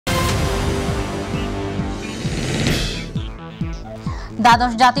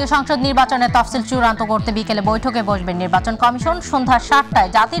দ্বাদশ জাতীয় সংসদ নির্বাচনের তফসিল চূড়ান্ত করতে বিকেলে বৈঠকে বসবেন নির্বাচন কমিশন। সন্ধ্যা ৭টায়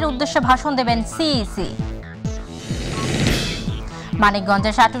জাতির উদ্দেশ্যে ভাষণ দেবেন সিইসি।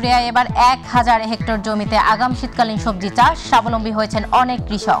 মানিকগঞ্জের সাটুরিয়ায় এবার ১,০০০ হেক্টর জমিতে আগাম শীতকালীন সবজি চাষ, স্বাবলম্বী হয়েছেন অনেক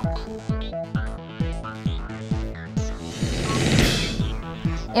কৃষক।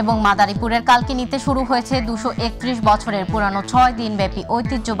 এবং মাদারীপুরের কালকিনিতে শুরু হয়েছে ২৩১ বছরের পুরানো ৬ দিনব্যাপী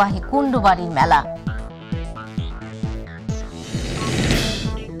ঐতিহ্যবাহী কুণ্ডুবাড়ির মেলা।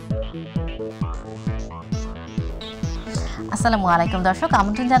 আসসালামু আলাইকুম দর্শক,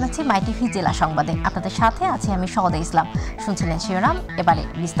 আমন্ত্রণ জানাচ্ছি মাইটিভি জেলা সংবাদে। আপনাদের সাথে আছি আমি সওদা ইসলাম। শুনছিলেন শিরোনাম, এবারে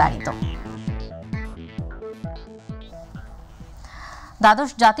বিস্তারিত। দ্বাদশ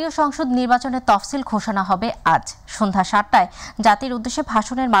জাতীয় সংসদ নির্বাচনের তফসিল ঘোষণা হবে আজ সন্ধ্যা ৭টায়। জাতির উদ্দেশ্যে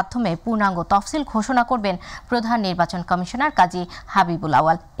ভাষণের মাধ্যমে পূর্ণাঙ্গ তফসিল ঘোষণা করবেন প্রধান নির্বাচন কমিশনার কাজী হাবিবুল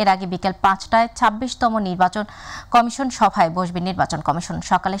আওয়াল। এর আগে বিকেল ৫টায় ২৬তম নির্বাচন কমিশন সভায় বসবে নির্বাচন কমিশন।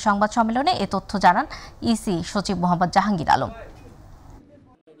 সকালে সংবাদ সম্মেলনে এ তথ্য জানান ইসি সচিব মোহাম্মদ জাহাঙ্গীর আলম।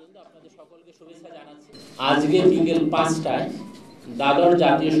 আজকে বিকেল ৫টায় দ্বাদশ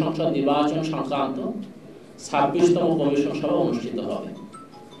জাতীয় সংসদ নির্বাচন সংক্রান্ত ২৬তম কমিশন সভা অনুষ্ঠিত হবে।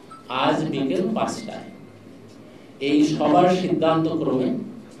 আজ বিকেল ৫টায় এই সভার সিদ্ধান্ত ক্রমে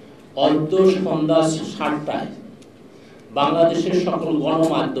অদ্য সন্ধ্যা ৭টায় বাংলাদেশের সকল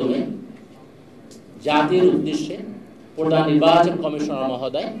গণমাধ্যমে জাতির উদ্দেশ্যে প্রধান নির্বাচন কমিশনার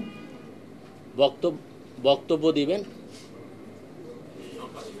মহোদয় বক্তব্য দিবেন,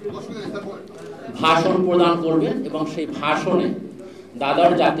 ভাষণ প্রদান করবেন এবং সেই ভাষণে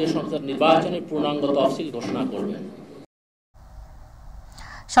দ্বাদশ জাতীয় সংসদ নির্বাচনের পূর্ণাঙ্গ তফসিল ঘোষণা করবেন।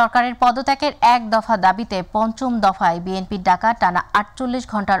 সরকারের পদত্যাগের এক দফা দাবিতে পঞ্চম দফায় বিএনপির ডাকা টানা ৪৮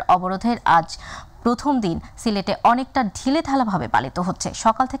 ঘন্টার অবরোধের আজ প্রথম দিন সিলেটে অনেকটা ঢিলেঢালাভাবে পালিত হচ্ছে।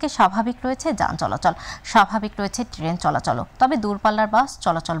 সকাল থেকে স্বাভাবিক রয়েছে যান চলাচল, স্বাভাবিক রয়েছে ট্রেন চলাচলও, তবে দূরপাল্লার বাস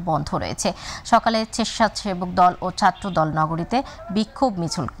চলাচল বন্ধ রয়েছে। সকালে স্বেচ্ছাসেবক দল ও ছাত্র দল নগরীতে বিক্ষোভ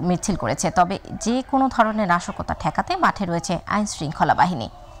মিছিল করেছে, তবে যে কোনো ধরনের নাশকতা ঠেকাতে মাঠে রয়েছে আইন শৃঙ্খলা বাহিনী।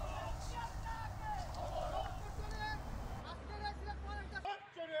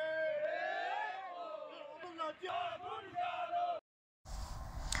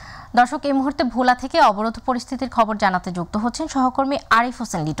 দর্শক, এই মুহূর্তে ভোলা থেকে অবরোধ পরিস্থিতির খবর জানাতে যুক্ত হচ্ছেন সহকর্মী আরিফ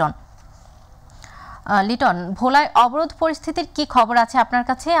হোসেন লিটন। লিটন, ভোলায় অবরোধ পরিস্থিতির কি খবর আছে আপনার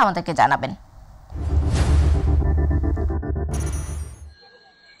কাছে, আমাদেরকে জানাবেন।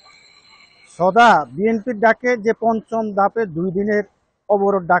 সদা বিএনপির ডাকে যে পঞ্চম ধাপে ২ দিনের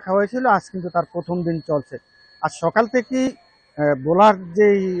অবরোধ ডাকা হয়েছিল, আজ কিন্তু তার প্রথম দিন চলছে। আজ সকাল থেকেই ভোলার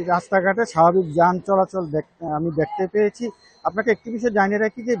যেই রাস্তাঘাটে স্বাভাবিক যান চলাচল আমি দেখতে পেয়েছি। আপনাকে একটি বিষয় জানিয়ে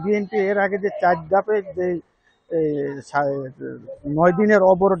রাখি যে বিএনপি এর আগে যে ৪ ধাপে যে ৯ দিনের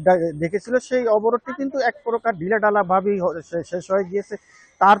অবরোধ দেখেছিল, সেই অবরোধটি কিন্তু এক প্রকার ঢিলেঢালাভাবেই শেষ হয়ে গিয়েছে।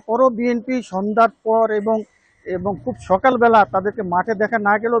 তারপরও বিএনপি সন্ধ্যার পর এবং খুব সকালবেলা তাদেরকে মাঠে দেখা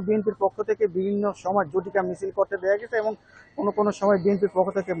না গেলেও বিএনপির পক্ষ থেকে বিভিন্ন সময় জটিকা মিছিল করতে দেখা গেছে এবং কোনো সময় বিএনপির পক্ষ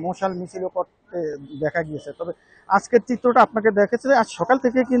থেকে মশাল মিছিলও করতে দেখা গিয়েছে। তবে আজকের চিত্রটা আপনাকে দেখেছে, আজ সকাল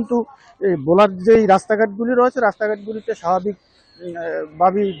থেকে কিন্তু ভোলার যেই রাস্তাঘাটগুলি রয়েছে, রাস্তাঘাটগুলিতে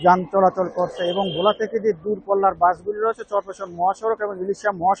স্বাভাবিকভাবেই যান চলাচল করছে এবং ভোলা থেকে যে দূরপল্লার বাসগুলি রয়েছে, চরপেশন মহাসড়ক এবং ইলিশা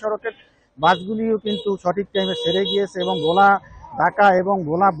মহাসড়কের বাসগুলিও কিন্তু সঠিক টাইমে সেরে গিয়েছে এবং ভোলা ঢাকা এবং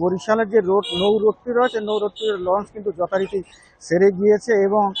ভোলা বরিশালের যে নৌ রোডটি রয়েছে, নৌ রোডটির লঞ্চ কিন্তু যথারীতি সেরে গিয়েছে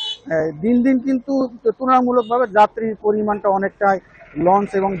এবং দিন দিন কিন্তু তুলনামূলকভাবে যাত্রীর পরিমাণটা অনেকটাই লঞ্চ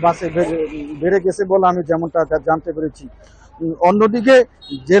এবং বাসে বেড়ে গেছে বলে আমি যেমনটা জানতে পেরেছি। অন্যদিকে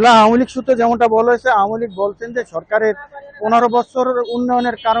জেলা আওয়ামী লীগ সূত্রে যেমনটা বলা হয়েছে, আওয়ামী লীগ বলছেন যে সরকারের ১৫ বছরের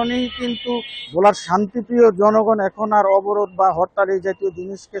উন্নয়নের কারণেই কিন্তু ভোলার শান্তিপ্রিয় জনগণ এখন আর অবরোধ বা হরতাল এই জাতীয়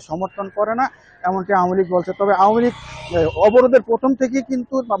জিনিসকে সমর্থন করে না, এমনটি আওয়ামী লীগ বলছে। তবে আওয়ামী লীগ অবরোধের প্রথম থেকেই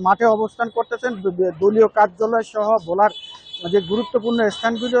কিন্তু মাঠে অবস্থান করতেছেন, দলীয় কার্যালয় সহ ভোলার যে গুরুত্বপূর্ণ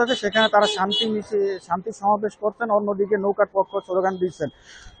স্থানগুলি আছে সেখানে তারা শান্তি সমাবেশ করছেন। অন্যদিকে নৌকার পক্ষ স্লোগান দিচ্ছেন।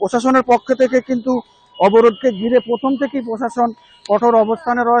 প্রশাসনের পক্ষ থেকে কিন্তু অবরোধকে ঘিরে প্রথম থেকেই প্রশাসন কঠোর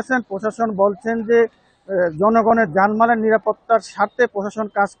অবস্থানে রয়েছেন। প্রশাসন বলছেন যে জনগণের জানমালের নিরাপত্তার স্বার্থে প্রশাসন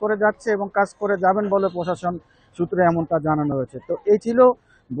কাজ করে যাচ্ছে এবং কাজ করে যাবেন বলে প্রশাসন সূত্রে এমনটা জানানো হয়েছে। তো এই ছিল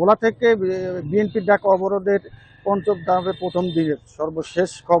ভোলা থেকে বিএনপির ডাকা অবরোধের পঞ্চম ধাপে প্রথম দিনের সর্বশেষ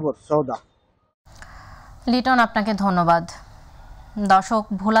খবর। সৌদা। লিটন, আপনাকে ধন্যবাদ। দর্শক,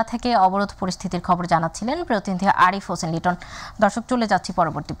 ভোলা থেকে অবরোধ পরিস্থিতির খবর জানাচ্ছিলেন প্রতিনিধি আরিফ হোসেন লিটন। দর্শক, চলে যাচ্ছি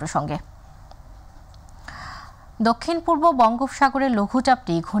পরবর্তী প্রসঙ্গে। দক্ষিণ পূর্ব বঙ্গোপসাগরে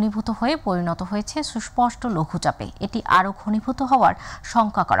লঘুচাপটি ঘনীভূত হয়ে পরিণত হয়েছে সুস্পষ্ট লঘুচাপে। এটি আরও ঘনীভূত হওয়ার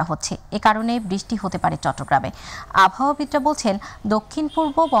শঙ্কা করা হচ্ছে। এ কারণে বৃষ্টি হতে পারে চট্টগ্রামে। আবহাওয়াবিদরা বলছেন, দক্ষিণ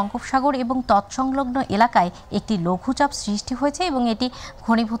পূর্ব বঙ্গোপসাগর এবং তৎসংলগ্ন এলাকায় একটি লঘুচাপ সৃষ্টি হয়েছে এবং এটি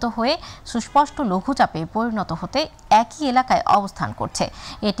ঘনীভূত হয়ে সুস্পষ্ট লঘুচাপে পরিণত হতে একই এলাকায় অবস্থান করছে।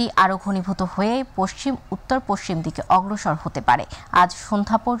 এটি আরও ঘনীভূত হয়ে পশ্চিম উত্তর পশ্চিম দিকে অগ্রসর হতে পারে। আজ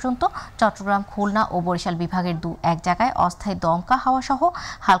সন্ধ্যা পর্যন্ত চট্টগ্রাম, খুলনা ও বরিশাল বিভাগের এক জায়গায় অস্থায়ী দমকা হাওয়া সহ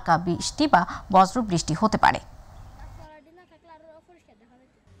হালকা বৃষ্টি বা বজ্রবৃষ্টি হতে পারে।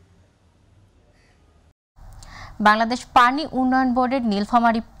 বাংলাদেশ পানি উন্নয়ন বোর্ডের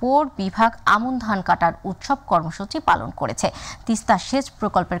নীলফামারী পৌর বিভাগ আমন ধান কাটার উৎসব কর্মসূচি পালন করেছে। তিস্তা সেচ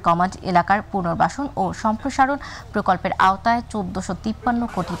প্রকল্পের কমান্ড এলাকার পুনর্বাসন ও সম্প্রসারণ প্রকল্পের আওতায় ১৪৫৩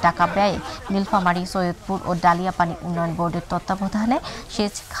 কোটি টাকা ব্যয়ে নীলফামারী, সৈয়দপুর ও ডালিয়া পানি উন্নয়ন বোর্ডের তত্ত্বাবধানে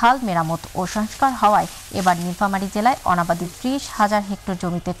সেচ খাল মেরামত ও সংস্কার হওয়ায় এবার নীলফামারী জেলায় অনাবাদি ৩০,০০০ হেক্টর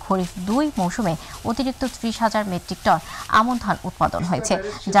জমিতে খরিফ ২ মৌসুমে অতিরিক্ত ৩০,০০০ মেট্রিক টন আমন ধান উৎপাদন হয়েছে,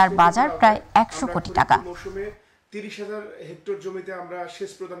 যার বাজার প্রায় ১০০ কোটি টাকা। ৩০,০০০ হেক্টর জমিতে আমরা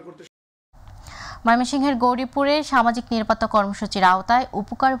সেচ প্রদান করতে। ময়মনসিংহের গৌরীপুরে সামাজিক নিরাপত্তা কর্মসূচির আওতায়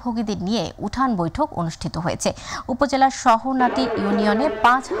উপকারভোগীদের নিয়ে উঠান বৈঠক অনুষ্ঠিত হয়েছে। উপজেলার শহরনাটি ইউনিয়নে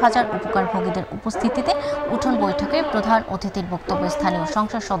 ৫,০০০ উপকারভোগীদের উপস্থিতিতে উঠান বৈঠকে প্রধান অতিথির বক্তব্যে স্থানীয়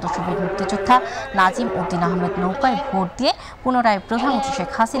সংসদ সদস্য বীর মুক্তিযোদ্ধা নাজিম উদ্দিন আহমেদ নৌকায় ভোট দিয়ে পুনরায় প্রধানমন্ত্রী শেখ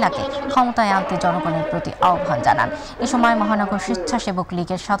হাসিনাকে ক্ষমতায় আনতে জনগণের প্রতি আহ্বান জানান। এ সময় মহানগর স্বেচ্ছাসেবক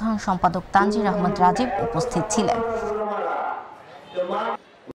লীগের সাধারণ সম্পাদক তানজির আহমদ রাজীব উপস্থিত ছিলেন।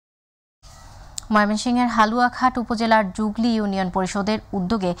 ময়মনসিংহের হালুয়াঘাট উপজেলার জুগলি ইউনিয়ন পরিষদের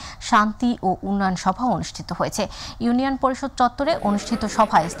উদ্যোগে শান্তি ও উন্নয়ন সভা অনুষ্ঠিত হয়েছে। ইউনিয়ন পরিষদ চত্বরে অনুষ্ঠিত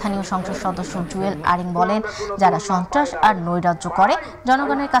সভায় স্থানীয় সংসদ সদস্য জুয়েল আরিং বলেন, যারা সন্ত্রাস আর নৈরাজ্য করে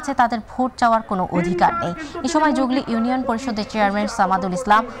জনগণের কাছে তাদের ভোট চাওয়ার কোনো অধিকার নেই। এ সময় জুগলি ইউনিয়ন পরিষদের চেয়ারম্যান সামাদুল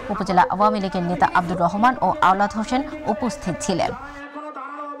ইসলাম, উপজেলা আওয়ামী লীগের নেতা আব্দুর রহমান ও আওলাদ হোসেন উপস্থিত ছিলেন।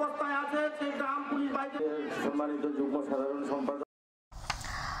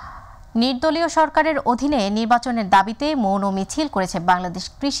 নির্দলীয় সরকারের অধীনে নির্বাচনের দাবিতে মৌন মিছিল করেছে বাংলাদেশ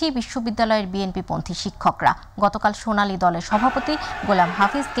কৃষি বিশ্ববিদ্যালয়ের বিএনপিপন্থী শিক্ষকরা। গতকাল সোনালী দলের সভাপতি গোলাম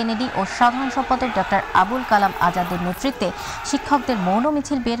হাফিজ কেনেডি ও সাধারণ সম্পাদক ডক্টর আবুল কালাম আজাদের নেতৃত্বে শিক্ষকদের মৌন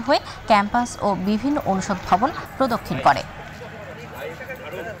মিছিল বের হয়ে ক্যাম্পাস ও বিভিন্ন অনুষদ ভবন প্রদক্ষিণ করে।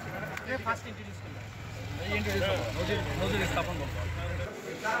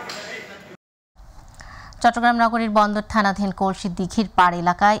 চট্টগ্রাম নগরীর বন্দর থানাধীন কলসি দিঘির পাড়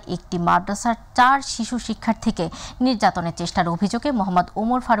এলাকায় একটি মাদ্রাসার ৪ শিশু শিক্ষার্থীকে নির্যাতনের চেষ্টার অভিযোগে মোহাম্মদ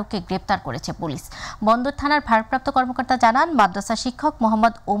ওমর ফারুককে গ্রেপ্তার করেছে পুলিশ। বন্দর থানার ভারপ্রাপ্ত কর্মকর্তা জানান, মাদ্রাসা শিক্ষক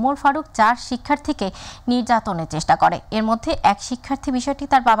মোহাম্মদ ওমর ফারুক ৪ শিক্ষার্থীকে নির্যাতনের চেষ্টা করে। এর মধ্যে এক শিক্ষার্থী বিষয়টি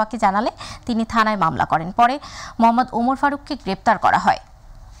তার বাবাকে জানালে তিনি থানায় মামলা করেন। পরে মোহাম্মদ ওমর ফারুককে গ্রেপ্তার করা হয়।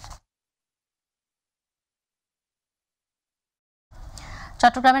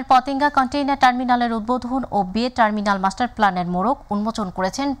 চট্টগ্রামের পতেঙ্গা কন্টেইনার টার্মিনালের উদ্বোধন ও বে টার্মিনাল মাস্টার প্ল্যানের মোড়ক উন্মোচন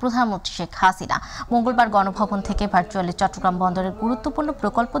করেছেন প্রধানমন্ত্রী শেখ হাসিনা। মঙ্গলবার গণভবন থেকে ভার্চুয়ালি চট্টগ্রাম বন্দরের গুরুত্বপূর্ণ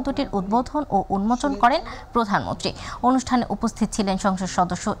প্রকল্প দুটির উদ্বোধন ও উন্মোচন করেন প্রধানমন্ত্রী। অনুষ্ঠানে উপস্থিত ছিলেন সংসদ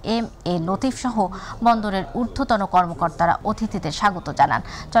সদস্য এম.এ. লতিফ সহ বন্দরের ঊর্ধ্বতন কর্মকর্তারা অতিথিদের স্বাগত জানান।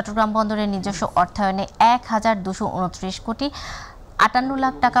 চট্টগ্রাম বন্দরের নিজস্ব অর্থায়নে ১,২২৯ কোটি ৫৮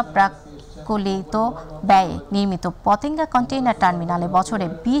 লাখ টাকা প্রাকলিত ব্যয়ে নির্মিত পতেঙ্গা কন্টেইনার টার্মিনালে বছরে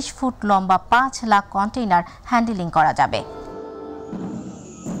 ২০ ফুট লম্বা ৫ লাখ কন্টেইনার হ্যান্ডেলিং করা যাবে।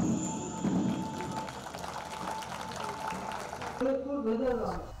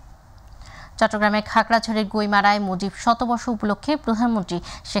 চট্টগ্রামের খাগড়াছড়ির গুইমারায় মুজিব শতবর্ষ উপলক্ষে প্রধানমন্ত্রী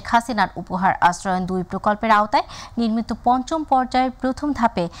শেখ হাসিনার উপহার আশ্রয়ন ২ প্রকল্পের আওতায় নির্মিত পঞ্চম পর্যায়ের প্রথম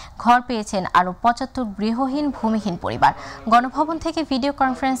ধাপে ঘর পেয়েছেন আরও ৭৫ গৃহহীন ভূমিহীন পরিবার। গণভবন থেকে ভিডিও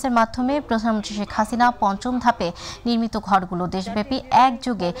কনফারেন্সের মাধ্যমে প্রধানমন্ত্রী শেখ হাসিনা পঞ্চম ধাপে নির্মিত ঘরগুলো দেশব্যাপী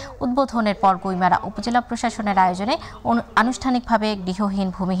একযোগে উদ্বোধনের পর গুইমারা উপজেলা প্রশাসনের আয়োজনে আনুষ্ঠানিকভাবে গৃহহীন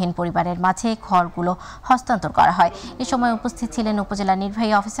ভূমিহীন পরিবারের মাঝে ঘরগুলো হস্তান্তর করা হয়। এ সময় উপস্থিত ছিলেন উপজেলা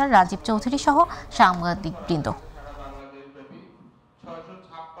নির্বাহী অফিসার রাজীব চৌধুরী সহ সাংবাদিকবৃন্দ।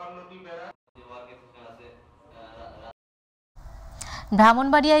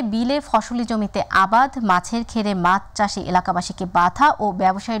 ব্রাহ্মণবাড়িয়ায় বিলে ফসলি জমিতে আবাদ মাছের ঘেরে মাছ চাষি এলাকাবাসীকে বাধা ও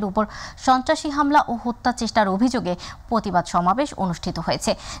ব্যবসায়ীর উপর সন্ত্রাসী হামলা ও হত্যা চেষ্টার অভিযোগে প্রতিবাদ সমাবেশ অনুষ্ঠিত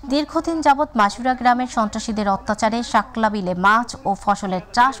হয়েছে। দীর্ঘদিন যাবৎ মাছুরা গ্রামের সন্ত্রাসীদের অত্যাচারে শাকলা বিলে মাছ ও ফসলের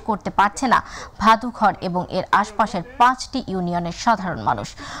চাষ করতে পারছে না ভাদুঘর এবং এর আশপাশের 5টি ইউনিয়নের সাধারণ মানুষ।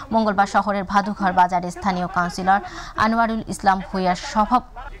 মঙ্গলবার শহরের ভাদুঘর বাজারে স্থানীয় কাউন্সিলর আনোয়ারুল ইসলাম ভূঁইয়ার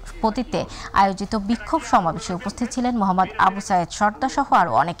সভাপতিত্বে আয়োজিত বিক্ষোভ সমাবেশে উপস্থিত ছিলেন মোহাম্মদ আবু সায়েদ সর্দার সহ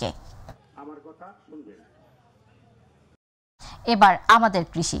আরও অনেকে। এবার আমাদের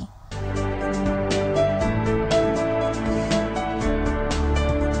কৃষি।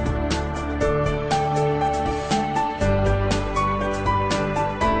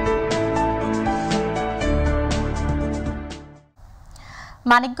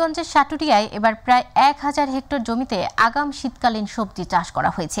 মানিকগঞ্জের সাটুরিয়ায় এবার প্রায় 1000 হেক্টর জমিতে আগাম শীতকালীন সবজি চাষ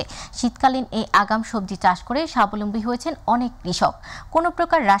করা হয়েছে। শীতকালীন এই আগাম সবজি চাষ করে স্বাবলম্বী হয়েছেন অনেক কৃষক। কোনো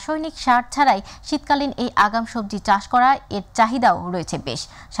প্রকার রাসায়নিক সার ছাড়াই শীতকালীন এই আগাম সবজি চাষ করা এর চাহিদাও রয়েছে বেশ।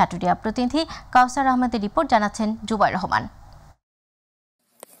 সাটুরিয়া প্রতিনিধি কাউসার আহমেদের রিপোর্ট, জানাচ্ছেন জুবাইর রহমান।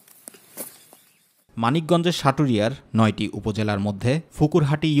 মানিকগঞ্জের সাটুরিয়ার 9টি উপজেলার মধ্যে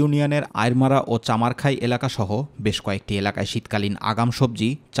ফুকুরহাটি ইউনিয়নের আইরমারা ও চামারখাই এলাকাসহ বেশ কয়েকটি এলাকায় শীতকালীন আগাম সবজি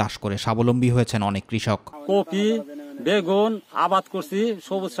চাষ করে স্বাবলম্বী হয়েছেন অনেক কৃষক। কপি, বেগুন আবাদ করছি,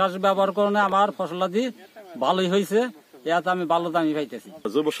 সবুজ সার ব্যবহার করলে আমার ফসলাদি ভালোই হয়েছে। এতে আমি ভালো দামি পাইতেছি।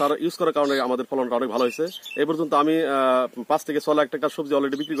 জৈব সার ইউজ করার কারণে আমাদের ফলনটা অনেক ভালো হয়েছে। এই পর্যন্ত আমি 5 থেকে 6 লাখ টাকার সবজি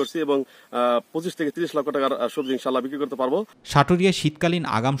অলরেডি বিক্রি করছি এবং 25 থেকে 30 লক্ষ টাকার সবজি ইনশাআল্লাহ বিক্রি করতে পারবো। সাটুরিয়ায় শীতকালীন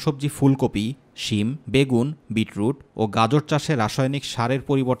আগাম সবজি ফুলকপি, শিম, বেগুন, বিটরুট ও গাজর চাষে রাসায়নিক সারের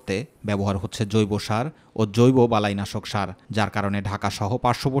পরিবর্তে ব্যবহার হচ্ছে জৈব সার ও জৈব বালাইনাশক সার, যার কারণে ঢাকা সহ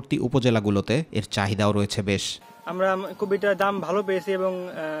পার্শ্ববর্তী উপজেলাগুলোতে এর চাহিদাও রয়েছে বেশ। আমরা কপিটার দাম ভালো পেয়েছি এবং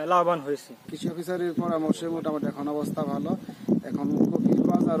লাভবান হয়েছি। কৃষি অফিসারের পরামর্শে মোটামুটি এখন অবস্থা ভালো, এখন কপির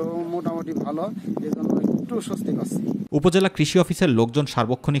বাজারও মোটামুটি ভালো, এজন্য একটু স্বস্তি পাচ্ছি। উপজেলা কৃষি অফিসের লোকজন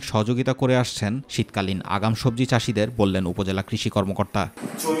সার্বক্ষণিক সহযোগিতা করে আসছেন শীতকালীন আগাম সবজি চাষিদের, বললেন উপজেলা কৃষি কর্মকর্তা।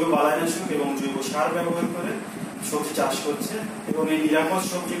 জৈব বালাইনাশক এবং জৈব সার ব্যবহার করে সবজি চাষ করছে এবং এই নিরাপদ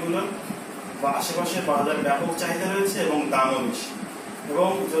সবজিগুলোর আশেপাশে বাজারে ব্যাপক চাহিদা রয়েছে এবং দামও বেশি। এবং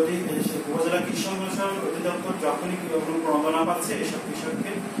যদি উপজেলা কৃষি সম্প্রসারণ অধিদপ্তর যখনই প্রণোদনা পাচ্ছে এসব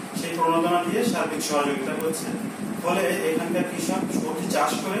কৃষককে সেই প্রণোদনা দিয়ে সার্বিক সহযোগিতা করছে, ফলে এখানকার কৃষক সবজি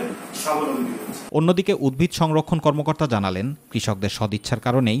চাষ করে স্বাবলম্বী হচ্ছে। অন্যদিকে উদ্ভিদ সংরক্ষণ কর্মকর্তা জানালেন, কৃষকদের সদিচ্ছার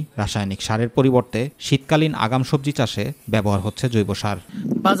কারণেই রাসায়নিক সারের পরিবর্তে শীতকালীন আগাম সবজি চাষে ব্যবহার হচ্ছে জৈব সার।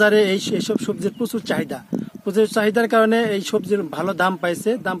 বাজারে এইসব সবজির প্রচুর চাহিদার কারণে এই সবজির ভালো দাম পাইছে।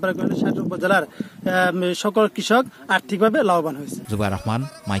 দাম পাওয়ার কারণে সাটুরিয়া উপজেলার সকল কৃষক আর্থিকভাবে লাভবান হয়েছে। Jubair Rahman,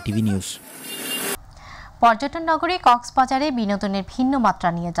 MyTV news. পর্যটন নগরী কক্সবাজারে বিনোদনের ভিন্ন মাত্রা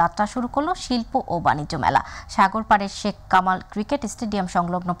নিয়ে যাত্রা শুরু করলো শিল্প ও বাণিজ্য মেলা। সাগর পাড়ের শেখ কামাল ক্রিকেট স্টেডিয়াম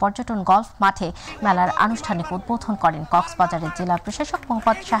সংলগ্ন পর্যটন গলফ মাঠে মেলার আনুষ্ঠানিক উদ্বোধন করেন কক্সবাজারের জেলা প্রশাসক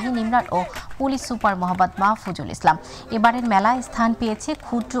মোহাম্মদ শাহিন ইমরান ও পুলিশ সুপার মোহাম্মদ মাহফুজুল ইসলাম। এবারের মেলায় স্থান পেয়েছে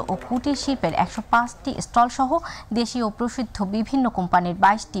ক্ষুদ্র ও কুটির শিল্পের 105টি স্টল সহ দেশীয় প্রসিদ্ধ বিভিন্ন কোম্পানির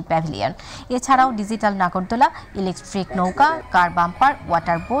 22টি প্যাভিলিয়ন। এছাড়াও ডিজিটাল নাগরদোলা, ইলেকট্রিক নৌকা, কার বাম্পার,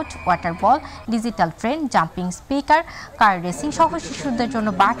 ওয়াটার বোট, ওয়াটার বল, digital train, jumping speaker, car racing সহ শিশুদের জন্য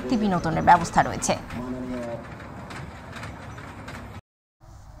বাড়তি বিনোদনের ব্যবস্থা রয়েছে।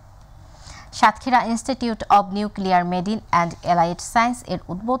 Satkhira institute of nuclear medicine and allied science এর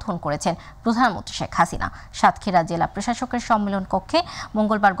উদ্বোধন করেছেন প্রধানমন্ত্রী শেখ হাসিনা। সাতক্ষীরা জেলা প্রশাসকের সম্মেলন কক্ষে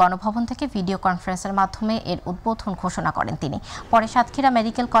মঙ্গলবার গণভবন থেকে ভিডিও কনফারেন্সের মাধ্যমে এর উদ্বোধন ঘোষণা করেন তিনি। পরে সাতক্ষীরা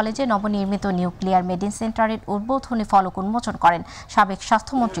মেডিকেল কলেজে নবনির্মিত নিউক্লিয়ার মেডিসিন সেন্টারের উদ্বোধনী ফলক উন্মোচন করেন সাবেক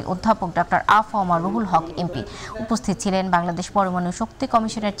স্বাস্থ্যমন্ত্রী অধ্যাপক ডক্টর আফম রুহুল হক এমপি। উপস্থিত ছিলেন বাংলাদেশ পরমাণু শক্তি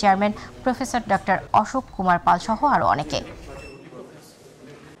কমিশনের chairman professor doctor Ashok Kumar Pal সহ আরও অনেকে।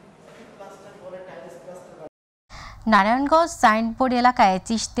 নারায়ণগঞ্জ সাইনবোর্ড এলাকায়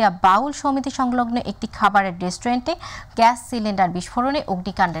চিশতিয়া বাউল সমিতি সংলগ্ন একটি খাবারের রেস্টুরেন্টে গ্যাস সিলিন্ডার বিস্ফোরণে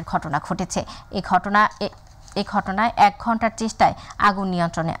অগ্নিকাণ্ডের ঘটনা ঘটেছে। এই ঘটনায় 1 ঘন্টার চেষ্টায় আগুন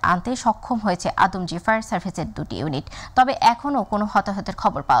নিয়ন্ত্রণে আনতে সক্ষম হয়েছে আদমজি ফায়ার সার্ভিসের 2টি ইউনিট। তবে এখনও কোনো হতাহতের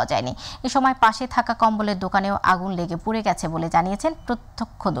খবর পাওয়া যায়নি। এ সময় পাশে থাকা কম্বলের দোকানেও আগুন লেগে পুড়ে গেছে বলে জানিয়েছেন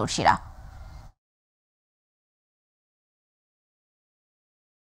প্রত্যক্ষদর্শীরা।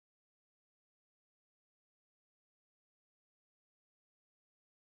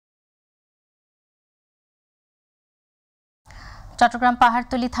 চট্টগ্রাম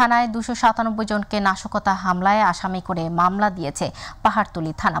পাহাড়তলী থানায় 297 জনকে নাশকতা হামলায় আসামি করে মামলা দিয়েছে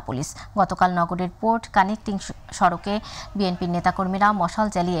পাহাড়তলী থানা পুলিশ। গতকাল নগরের পোর্ট কানেক্টিং সড়কে বিএনপির নেতাকর্মীরা মশাল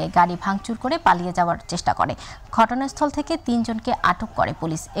জ্বালিয়ে গাড়ি ভাঙচুর করে পালিয়ে যাওয়ার চেষ্টা করে। ঘটনাস্থল থেকে 3 জনকে আটক করে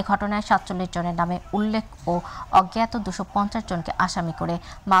পুলিশ। এ ঘটনায় 47 জনের নামে উল্লেখ ও অজ্ঞাত 250 জনকে আসামি করে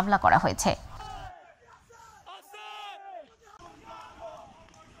মামলা করা হয়েছে।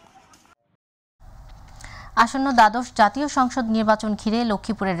 আসন্ন দ্বাদশ জাতীয় সংসদ নির্বাচন ঘিরে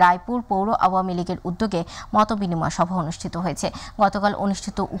লক্ষ্মীপুরের রায়পুর পৌর আওয়ামী লীগের উদ্যোগে মতবিনিময় সভা অনুষ্ঠিত হয়েছে। গতকাল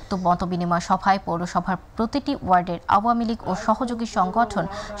অনুষ্ঠিত উক্ত মতবিনিময় সভায় পৌরসভার প্রতিটি ওয়ার্ডের আওয়ামী লীগ ও সহযোগী সংগঠন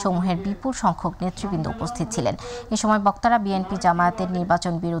সমূহের বিপুল সংখ্যক নেতৃবৃন্দ উপস্থিত ছিলেন। এ সময় বক্তারা বিএনপি জামায়াতের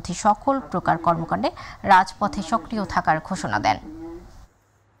নির্বাচন বিরোধী সকল প্রকার কর্মকাণ্ডে রাজপথে সক্রিয় থাকার ঘোষণা দেন।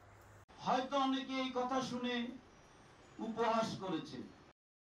 হয়তো অনেকে এই কথা শুনে উপহাস করেছে।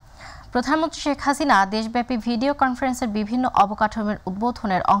 প্রধানমন্ত্রী শেখ হাসিনা দেশব্যাপী ভিডিও কনফারেন্সের বিভিন্ন অবকাঠামোর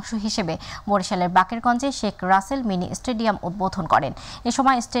উদ্বোধনের অংশ হিসেবে বরিশালের বাকেরগঞ্জে শেখ রাসেল মিনি স্টেডিয়াম উদ্বোধন করেন। এ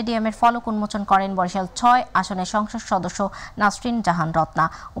সময় স্টেডিয়ামের ফলক উন্মোচন করেন বরিশাল ৬ আসনের সংসদ সদস্য নাসরিন জাহান রত্না।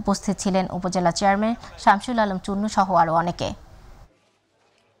 উপস্থিত ছিলেন উপজেলা চেয়ারম্যান শামসুল আলম চুন্নু সহ আরও অনেকে।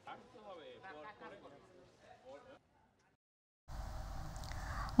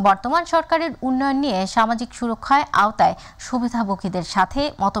 বর্তমান সরকারের উন্নয়ন নিয়ে সামাজিক সুরক্ষায় আওতায় সুবিধাভোগীদের সাথে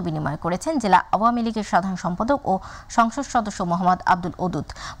মতবিনিময় করেছেন জেলা আওয়ামী লীগের সাধারণ সম্পাদক ও সংসদ সদস্য মোহাম্মদ আব্দুল ওদুদ।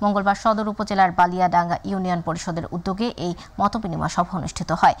 মঙ্গলবার সদর উপজেলার বালিয়াডাঙ্গা ইউনিয়ন পরিষদের উদ্যোগে এই মতবিনিময় সভা অনুষ্ঠিত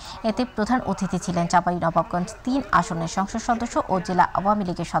হয়। এতে প্রধান অতিথি ছিলেন চাঁপাইনবাবগঞ্জ ৩ আসনের সংসদ সদস্য ও জেলা আওয়ামী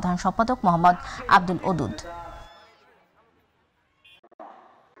লীগের সাধারণ সম্পাদক মোহাম্মদ আব্দুল ওদুদ।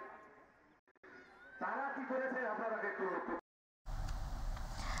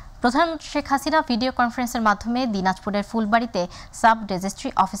 প্রধানমন্ত্রী শেখ হাসিনা ভিডিও কনফারেন্সের মাধ্যমে দিনাজপুরের ফুলবাড়িতে সাব রেজিস্ট্রি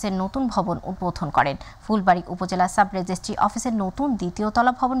অফিসের নতুন ভবন উদ্বোধন করেন। ফুলবাড়ি উপজেলা সাব রেজিস্ট্রি অফিসের নতুন দ্বিতীয়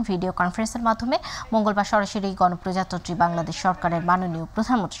তলা ভবন ভিডিও কনফারেন্সের মাধ্যমে মঙ্গলবার সরাসরি গণপ্রজাতন্ত্রী বাংলাদেশ সরকারের মাননীয়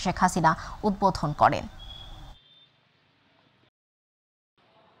প্রধানমন্ত্রী শেখ হাসিনা উদ্বোধন করেন।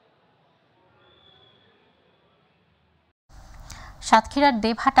 সাতক্ষীরার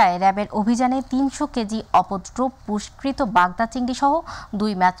দেবহাটায় র্যাবের অভিযানে ৩০০ কেজি অপদ্রব পুরস্কৃত বাগদা চিংড়ি সহ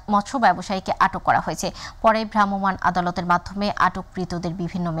 ২ মৎস্য ব্যবসায়ীকে আটক করা হয়েছে। পরে ভ্রাম্যমাণ আদালতের মাধ্যমে আটককৃতদের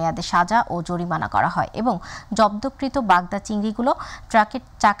বিভিন্ন মেয়াদে সাজা ও জরিমানা করা হয় এবং জব্দকৃত বাগদা চিংড়িগুলো ট্রাকের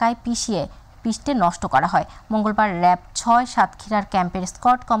চাকায় পিষ্টে নষ্ট করা হয়। মঙ্গলবার র্যাব ৬ সাতক্ষীরার ক্যাম্পের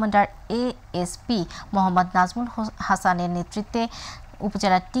squad commander ASP Mohammad Nazmul হাসানের নেতৃত্বে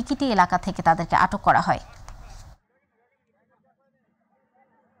উপজেলার টিকিটি এলাকা থেকে তাদেরকে আটক করা হয়।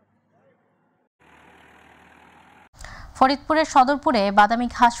 ফরিদপুরের সদরপুরে বাদামি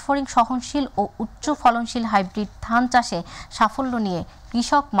ঘাস ফড়িং সহনশীল ও উচ্চ ফলনশীল হাইব্রিড ধান চাষে সাফল্য নিয়ে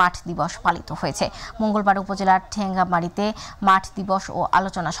কৃষক মাঠ দিবস পালিত হয়েছে। মঙ্গলবার উপজেলার ঠেঙ্গামারিতে মাঠ দিবস ও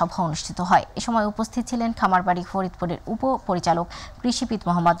আলোচনা সভা অনুষ্ঠিত হয়। এ সময় উপস্থিত ছিলেন খামারবাড়ি ফরিদপুরের উপপরিচালক কৃষিবিদ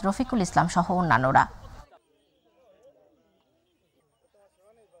মোহাম্মদ রফিকুল ইসলাম সহ অন্যান্যরা।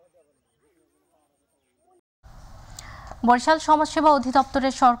 বরিশাল সমাজসেবা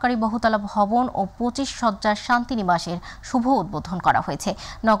অধিদপ্তরের সরকারি বহুতলা ভবন ও ২৫ শয্যার শান্তিনিবাসের শুভ উদ্বোধন করা হয়েছে।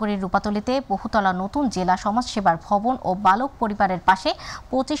 নগরীর রূপাতলীতে বহুতলা নতুন জেলা সমাজসেবার ভবন ও বালক পরিবারের পাশে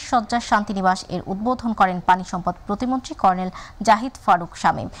 ২৫ শয্যার শান্তিনিবাস এর উদ্বোধন করেন পানি সম্পদ প্রতিমন্ত্রী কর্নেল জাহিদ ফারুক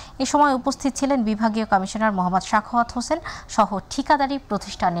শামীম। এ সময় উপস্থিত ছিলেন বিভাগীয় কমিশনার মোহাম্মদ সাখাওয়াত হোসেন সহ ঠিকাদারি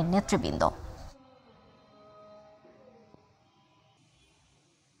প্রতিষ্ঠানের নেতৃবৃন্দ।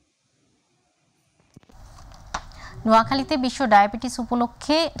 নোয়াখালীতে বিশ্ব ডায়াবেটিস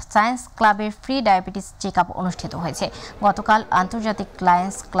উপলক্ষে সায়েন্স ক্লাবের ফ্রি ডায়াবেটিস চেকআপ অনুষ্ঠিত হয়েছে। গতকাল আন্তর্জাতিক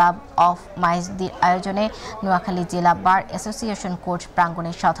লায়ন্স ক্লাব অফ মাইজদির আয়োজনে নোয়াখালী জেলা বার অ্যাসোসিয়েশন কোর্ট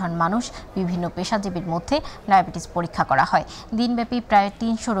প্রাঙ্গণের সাধারণ মানুষ বিভিন্ন পেশাজীবীর মধ্যে ডায়াবেটিস পরীক্ষা করা হয়। দিনব্যাপী প্রায়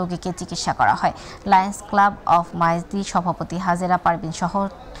 ৩০০ রোগীকে চিকিৎসা করা হয়। লায়ন্স ক্লাব অফ মাইজদির সভাপতি হাজেরা পারভিন সহ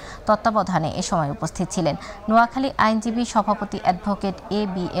তত্ত্বাবধানে এ সময় উপস্থিত ছিলেন নোয়াখালী আইনজীবী সভাপতি অ্যাডভোকেট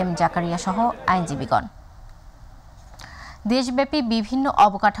ABM জাকারিয়া সহ আইনজীবীগণ। দেশব্যাপী বিভিন্ন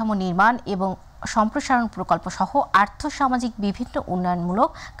অবকাঠামো নির্মাণ এবং সম্প্রসারণ প্রকল্প সহ আর্থসামাজিক বিভিন্ন উন্নয়নমূলক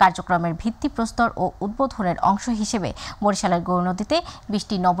কার্যক্রমের ভিত্তিপ্রস্তর ও উদ্বোধনের অংশ হিসেবে বরিশালের গৌরনদীতে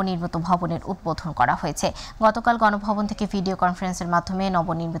 ২০টি নবনির্মিত ভবনের উদ্বোধন করা হয়েছে। গতকাল গণভবন থেকে ভিডিও কনফারেন্সের মাধ্যমে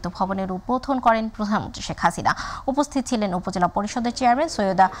নবনির্মিত ভবনের উদ্বোধন করেন প্রধানমন্ত্রী শেখ হাসিনা। উপস্থিত ছিলেন উপজেলা পরিষদের চেয়ারম্যান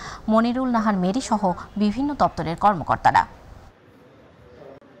সৈয়দা মনিরুল নাহার মেরি সহ বিভিন্ন দপ্তরের কর্মকর্তারা।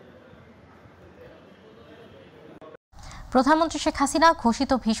 প্রধানমন্ত্রী শেখ হাসিনা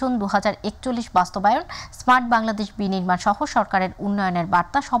ঘোষিত ভিশন ২০৪১ বাস্তবায়ন, স্মার্ট বাংলাদেশ বিনির্মাণ সহ সরকারের উন্নয়নের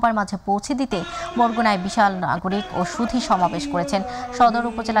বার্তা সবার মাঝে পৌঁছে দিতে বরগুনায় বিশাল নাগরিক ও সুধী সমাবেশ করেছেন সদর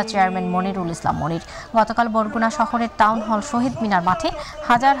উপজেলা চেয়ারম্যান মনিরুল ইসলাম মনির। গতকাল বরগুনা শহরের টাউন হল শহীদ মিনার মাঠে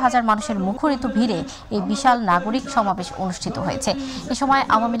হাজার হাজার মানুষের মুখরিত ভিড়ে এই বিশাল নাগরিক সমাবেশ অনুষ্ঠিত হয়েছে। এ সময়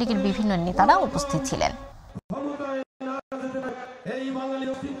আওয়ামী লীগের বিভিন্ন নেতারা উপস্থিত ছিলেন।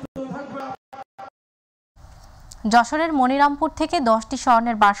 যশোরের মনিরামপুর থেকে 10টি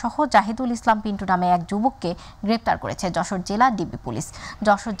স্বর্ণের বারসহ জাহিদুল ইসলাম পিন্টু নামে এক যুবককে গ্রেপ্তার করেছে যশোর জেলা ডিবি পুলিশ।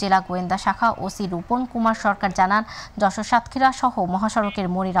 যশোর জেলা গোয়েন্দা শাখা ওসি রূপন কুমার সরকার জানান, যশোর সাতক্ষীরা সহ মহাসড়কের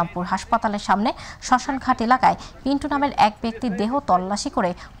মনিরামপুর হাসপাতালের সামনে শ্মশানঘাট এলাকায় পিন্টু নামের এক ব্যক্তির দেহ তল্লাশি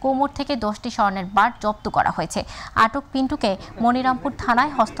করে কোমর থেকে 10টি স্বর্ণের বার জব্দ করা হয়েছে। আটক পিন্টুকে মনিরামপুর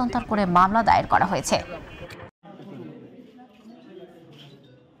থানায় হস্তান্তর করে মামলা দায়ের করা হয়েছে।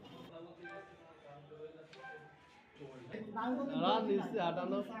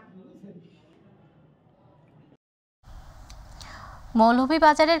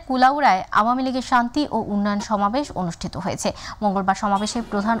 মৌলভীবাজারের কুলাউড়ায় আওয়ামী লীগের শান্তি ও উন্নয়ন সমাবেশ অনুষ্ঠিত হয়েছে। মঙ্গলবার সমাবেশে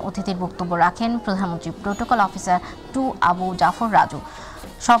প্রধান অতিথির বক্তব্য রাখেন প্রধানমন্ত্রী প্রোটোকল অফিসার 2 আবু জাফর রাজু।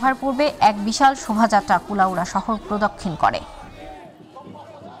 সভার পূর্বে এক বিশাল শোভাযাত্রা কুলাউড়া শহর প্রদক্ষিণ করে।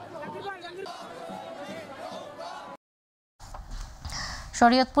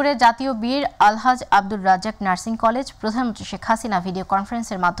 শরীয়তপুরের জাতীয় বীর আলহাজ আব্দুর রাজ্জাক নার্সিং কলেজ প্রধানমন্ত্রী শেখ হাসিনা ভিডিও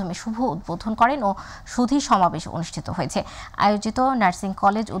কনফারেন্সের মাধ্যমে শুভ উদ্বোধন করেন ও সুধী সমাবেশ অনুষ্ঠিত হয়েছে। আয়োজিত নার্সিং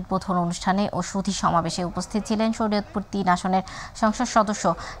কলেজ উদ্বোধন অনুষ্ঠানে ও সুধী সমাবেশে উপস্থিত ছিলেন শরীয়তপুর 3 আসনের সংসদ সদস্য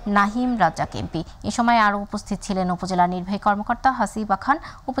নাহিম রাজ্জাক এমপি। এ সময় আরও উপস্থিত ছিলেন উপজেলা নির্বাহী কর্মকর্তা হাসিবা খান,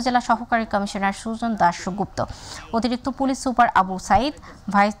 উপজেলা সহকারী কমিশনার সুজন দাস গুপ্ত, অতিরিক্ত police super Abu Saeed,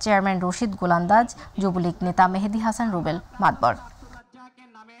 vice chairman Rashid গোলান্দাজ, Jubo League নেতা মেহেদি হাসান রুবেল মাতবর।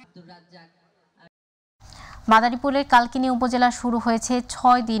 মাদারীপুরের কালকিনি উপজেলা শুরু হয়েছে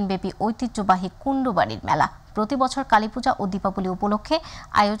 6 দিনব্যাপী ঐতিহ্যবাহী কুণ্ডুবাড়ির মেলা। প্রতি বছর কালীপূজা ও দীপাবলি উপলক্ষে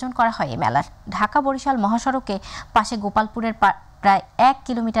আয়োজন করা হয় এই মেলার। ঢাকা বরিশাল মহাসড়কে পাশে গোপালপুরের প্রায় 1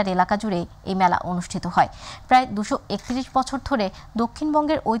 কিলোমিটার এলাকা জুড়ে এই মেলা অনুষ্ঠিত হয়। প্রায় 231 বছর ধরে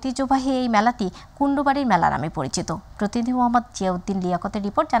দক্ষিণবঙ্গের ঐতিহ্যবাহী এই মেলাটি কুণ্ডুবাড়ির মেলা নামে পরিচিত। প্রতিনিধি মোহাম্মদ জিয়াউদ্দিন লিয়াকতের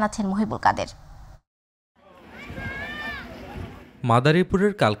রিপোর্ট, জানাচ্ছেন মহিবুল কাদের।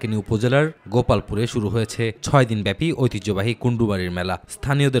 মাদারীপুরের কালকিনি উপজেলার গোপালপুরে শুরু হয়েছে 6 দিনব্যাপী ঐতিহ্যবাহী কুণ্ডুবাড়ির মেলা।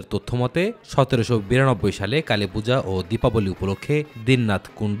 স্থানীয়দের তথ্যমতে 1792 সালে কালীপূজা ও দীপাবলি উপলক্ষে দীননাথ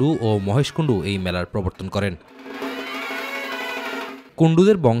কুণ্ডু ও মহেশ কুণ্ডু এই মেলার প্রবর্তন করেন।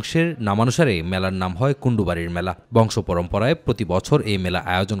 কুণ্ডুদের বংশের নামানুসারে মেলার নাম হয় কুণ্ডুবাড়ির মেলা। বংশ পরম্পরায় প্রতি বছর এই মেলা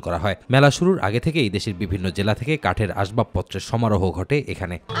আয়োজন করা হয়। মেলা শুরুর আগে থেকেই দেশের বিভিন্ন জেলা থেকে কাঠের আসবাবপত্রের সমারোহ ঘটে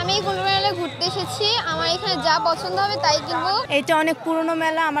এখানে। আমি কুণ্ডুবাড়ি ঘুরতে এসেছি, আমার এখানে যা পছন্দ হবে তাই কিনবো। এটা অনেক পুরনো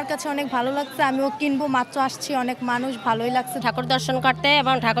মেলা, আমার কাছে অনেক ভালো লাগছে, আমিও কিনবো। মাত্র আসছি, অনেক মানুষ, ভালোই লাগছে ঠাকুর দর্শন করতে,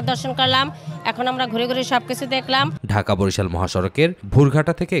 এবং ঠাকুর দর্শন করলাম। এখন আমরা ঘুরে ঘুরে সবকিছু দেখলাম। ঢাকা বরিশাল মহাসড়কের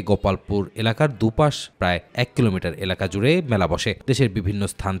ভুরঘাটা থেকে গোপালপুর এলাকার দুপাশ প্রায় 1 কিলোমিটার এলাকা জুড়ে মেলা বসে। দেশের বিভিন্ন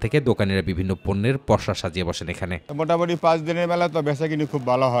স্থান থেকে দোকানিরা বিভিন্ন পণ্যের পসরা সাজিয়ে বসেন এখানে। মোটামুটি 5 দিনের মেলা, তো বেচাকিনি খুব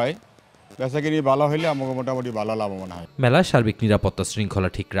ভালো হয়। বেচাকিনি ভালো হইলে আমাকে মোটামুটি ভালো লাভবান হয়। মেলার সার্বিক নিরাপত্তা শৃঙ্খলা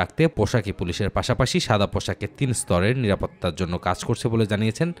ঠিক রাখতে পোশাকি পুলিশের পাশাপাশি সাদা পোশাকে 3 স্তরের নিরাপত্তার জন্য কাজ করছে বলে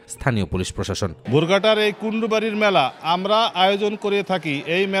জানিয়েছেন স্থানীয় পুলিশ প্রশাসন। ভুরঘাটার এই কুণ্ডুবাড়ির মেলা আমরা আয়োজন করে থাকি।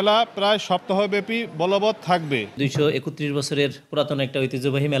 এই মেলা প্রায় সপ্তাহব্যাপী বলবৎ থাকবে। 231 বছরের পুরাতন একটা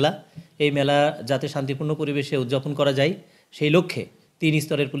ঐতিহ্যবাহী মেলা। এই মেলা যাতে শান্তিপূর্ণ পরিবেশে উদযাপন করা যায়, সেই লক্ষ্যে 3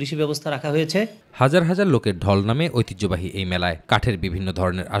 স্তরের পুলিশি ব্যবস্থা রাখা হয়েছে। হাজার হাজার লোকের ঢল নামে ঐতিহ্যবাহী এই মেলায় কাঠের বিভিন্ন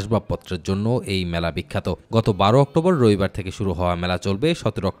ধরনের আসবাবপত্রের জন্য এই মেলা বিখ্যাত। গত 12 অক্টোবর রবিবার থেকে শুরু হওয়া মেলা চলবে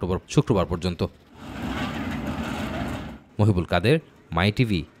 17 অক্টোবর শুক্রবার পর্যন্ত। মহিবুল কাদের,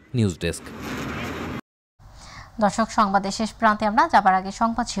 মাইটিভি নিউজ ডেস্ক। দর্শক, সংবাদের শেষ প্রান্তে আমরা যাবার আগে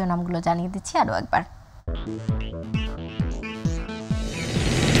সংবাদ শিরোনামগুলো জানিয়ে দিচ্ছি আরও একবার।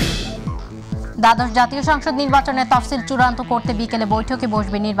 দ্বাদশ জাতীয় সংসদ নির্বাচনের তফসিল চূড়ান্ত করতে বিকেলে বৈঠকে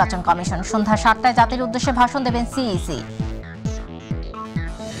বসবে নির্বাচন কমিশন। সন্ধ্যা 7টায় জাতির উদ্দেশ্যে ভাষণ দেবেন সিইসি।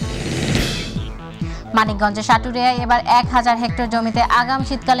 মানিকগঞ্জের সাটুরিয়ায় এবার 1000 হেক্টর জমিতে আগাম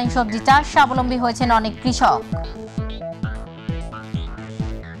শীতকালীন সবজি চাষ, স্বাবলম্বী হয়েছেন অনেক কৃষক।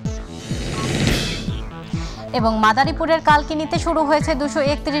 এবং মাদারীপুরের কালকিনিতে শুরু হয়েছে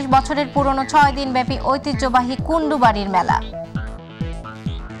 231 বছরের পুরনো 6 দিনব্যাপী ঐতিহ্যবাহী কুণ্ডুবাড়ির মেলা।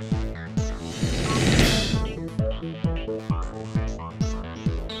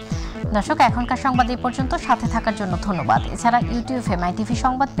 দর্শক, এখনকার সংবাদ এই পর্যন্ত। সাথে থাকার জন্য ধন্যবাদ। এছাড়া ইউটিউবে মাইটিভি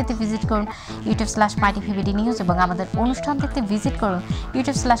সংবাদ পেতে ভিজিট করুন youtube/mytvbd নিউজ এবং আমাদের অনুষ্ঠান দেখতে ভিজিট করুন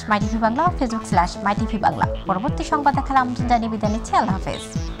youtube/mytvbangla, facebook/mytvbangla। পরবর্তী সংবাদ দেখার আমন্ত্রণ জানিয়ে বিদায় নিচ্ছি। আল্লাহ হাফেজ।